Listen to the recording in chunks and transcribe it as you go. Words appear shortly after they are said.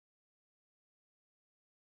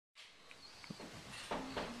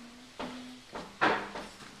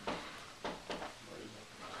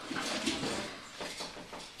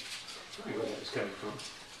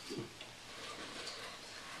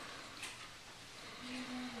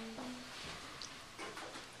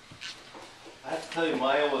tell you,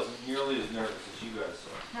 Maya wasn't nearly as nervous as you guys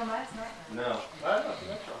saw. No, Maya's not. No.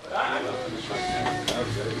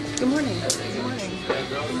 Good morning. Good morning.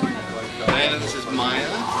 Good morning. Diana, this is Maya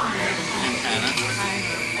and Hannah. Hi.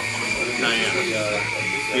 Diana,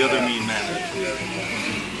 the other mean manager.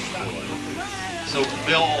 So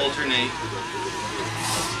they'll alternate.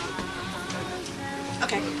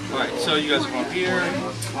 Okay. All right, so you guys come up here,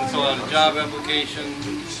 fill out a job application,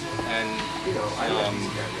 and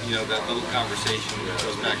you know, that little conversation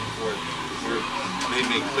goes back and forth. They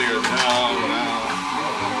make clear, no.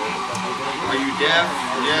 Are you deaf?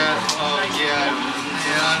 Yes. Oh, yeah.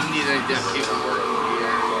 I don't need any deaf paperwork here.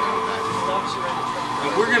 And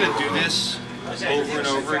we're going to do this over and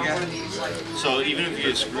over again. So even if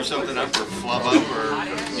you screw something up or flub up or,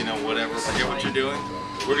 you know, whatever, forget what you're doing,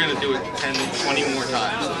 we're going to do it 10, 20 more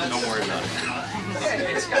times, so don't worry about it.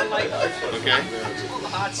 Okay?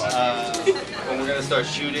 When we're going to start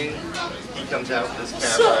shooting, he comes out with this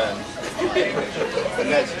camera,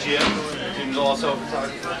 and that's Jim. Jim's also a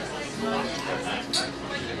photographer.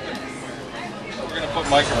 We're going to put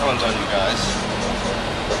microphones on you guys.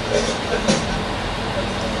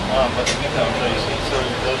 But you know, so you see, so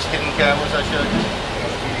those hidden cameras I showed you,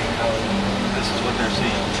 this is what they're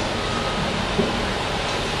seeing.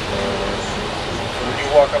 When you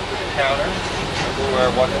walk up to the counter,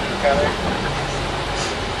 we're walking to the counter,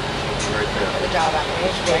 right there. The job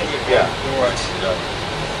application, right? Yeah, you're right.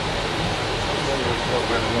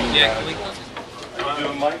 Yeah, can we? Are you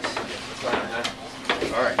doing mics?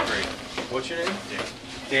 All right, great. What's your name? Dan.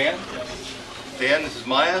 Dan? Dan, this is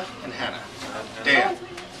Maya and Hannah. Dan.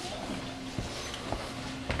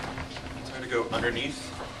 Try to go underneath,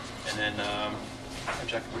 and then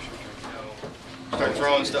Jack, Start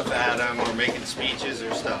throwing stuff at them or making speeches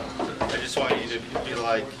or stuff. I just want you to be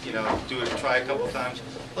like, you know, try a couple times.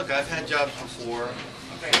 Look, I've had jobs before.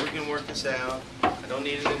 We can work this out. I don't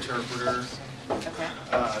need an interpreter. Okay.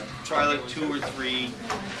 Try like 2 or 3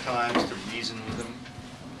 times to reason with them.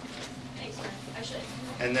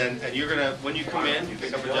 And then, you're gonna, when you come in, you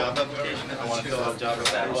pick up a job application. I want to fill out a job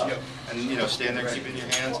application, and you know, stand there, keep it in your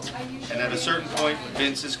hands. And at a certain point,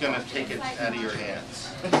 Vince is gonna take it out of your hands,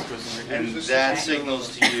 and that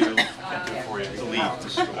signals to you to leave the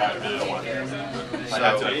store.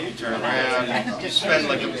 So you turn around, you spend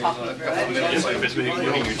like a couple of minutes like putting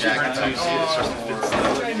your jacket so you see it,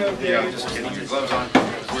 or you know, just getting your gloves on.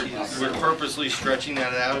 We're purposely stretching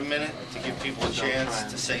that out a minute to give people a chance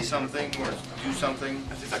to say something or do something.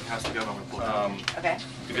 I think that has to go on. Okay.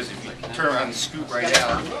 Because if you turn around and scoot right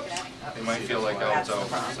out, they might feel like, oh, it's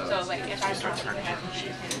over. So like if I talk to her,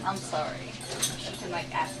 I'm sorry. She can like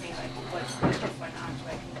ask me like what's going on so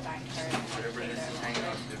I can go back to her and say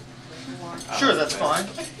there. Sure, that's fine.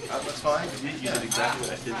 That's fine. You did exactly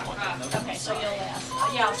what I did want. Okay, so you'll ask.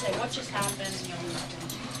 Yeah, I'll say what just happened and you'll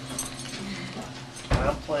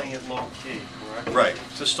I'm playing it low key, correct? Right.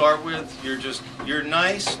 To start with, you're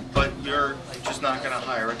nice, but you're just not going to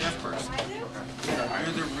hire a deaf person.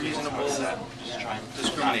 You're the reasonable,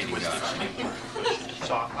 discriminating guy.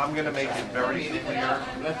 So I'm going to make it very clear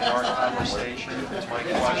in our conversation. It's my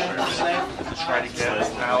question to try to get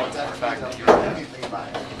out the fact that you're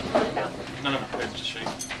deaf. No, just shake.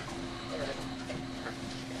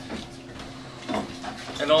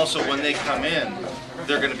 And also, when they come in,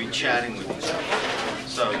 they're going to be chatting with each other.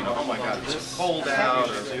 So, you know, oh my God, it's cold out,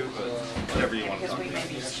 or whatever you want to talk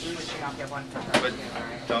about. But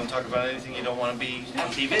don't talk about anything you don't want to be on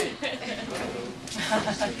TV.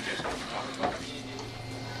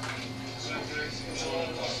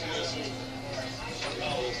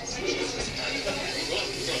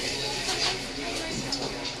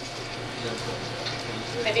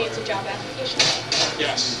 maybe it's a job application.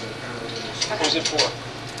 Yes. Okay. Who's it for?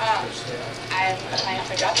 I'm applying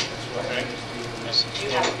for a job. Okay. You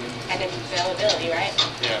have kind of availability, right?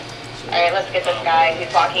 Yeah. All right, let's get this guy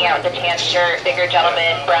who's walking out with a tan shirt, bigger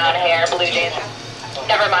gentleman, brown hair, blue jeans.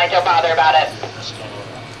 Never mind, don't bother about it.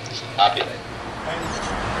 Copy.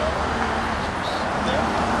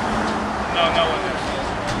 No one there.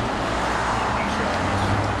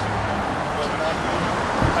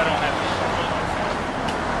 I don't have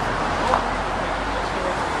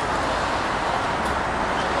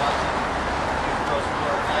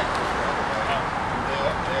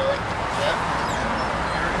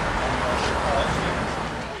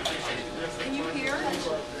Can you hear? Are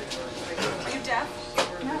you deaf?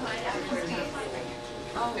 No, I am.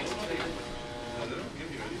 Oh.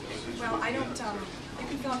 Well, I don't, you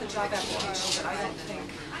can fill out the job application, but I don't think,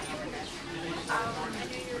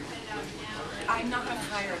 I'm not going to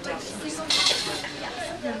hire a deaf person.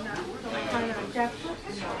 You're not? Hire a deaf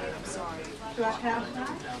person? No, I'm sorry.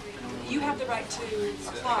 You have the right to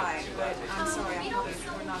apply, but I'm sorry,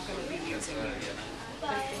 we're not going to be using it.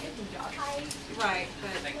 Right,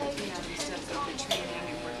 but you know, instead of the training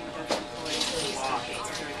and working with other employees, it's a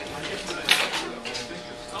very good one.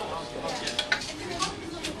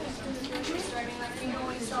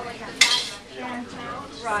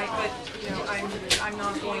 Right, but you know, I'm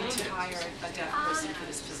not going to hire a deaf person for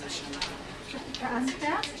this position.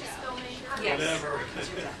 Yes.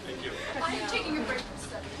 I am taking a break from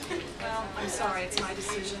study. Well, I'm sorry, it's my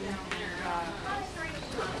decision.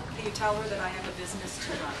 Can you tell her that I have a business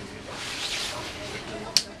to run?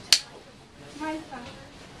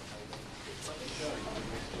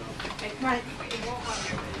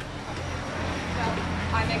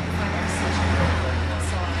 I make the final decision. I'm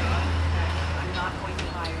sorry. I'm not going to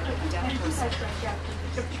hire a deaf person.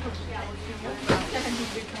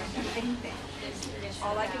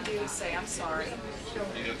 All I can do is say I'm sorry.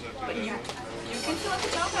 But you can fill out the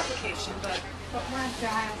job application, but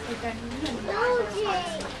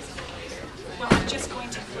well, I'm just going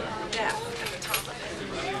to put deaf at the top of it.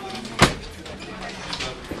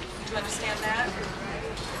 Do you understand that?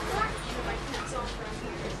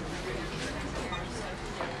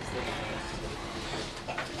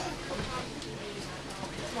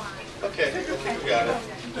 Okay, you got it.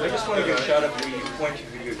 I just want to get a shot of where you pointing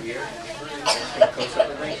with your ear.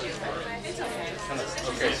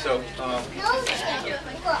 Okay, so,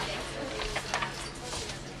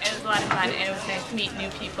 It was a lot of fun, and it was nice to meet new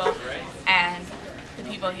people, and the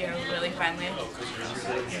people here were really friendly.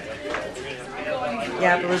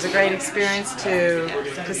 Yeah, it was a great experience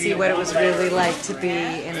to see what it was really like to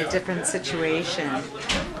be in a different situation,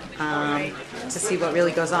 to see what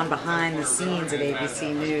really goes on behind the scenes at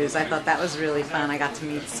ABC News. I thought that was really fun. I got to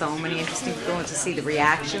meet so many interesting people and to see the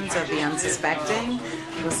reactions of the unsuspecting.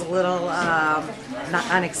 It was a little not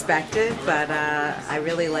unexpected, but I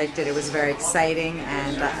really liked it. It was very exciting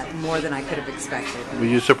and more than I could have expected. Were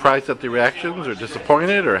you surprised at the reactions, or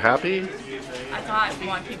disappointed, or happy? I thought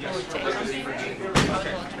more people would take it.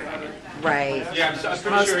 Right.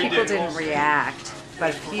 Most people didn't react,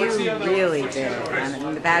 but a few really did,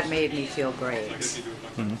 and that made me feel great.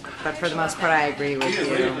 But for the most part, I agree with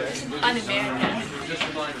you. Un-American.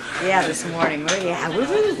 Yeah, this morning. Yeah,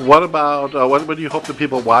 woohoo! What about, what do you hope the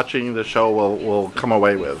people watching the show will come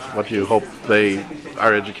away with? What do you hope they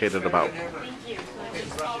are educated about? I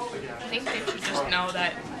think they should just know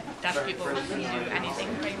that deaf people can do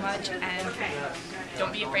anything pretty much, and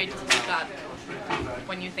don't be afraid to speak up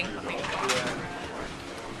when you think something's wrong.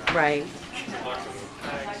 Right.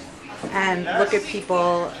 And look at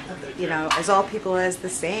people, you know, as all people as the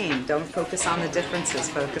same. Don't focus on the differences.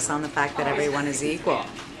 Focus on the fact that everyone is equal.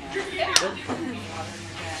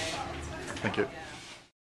 Thank you.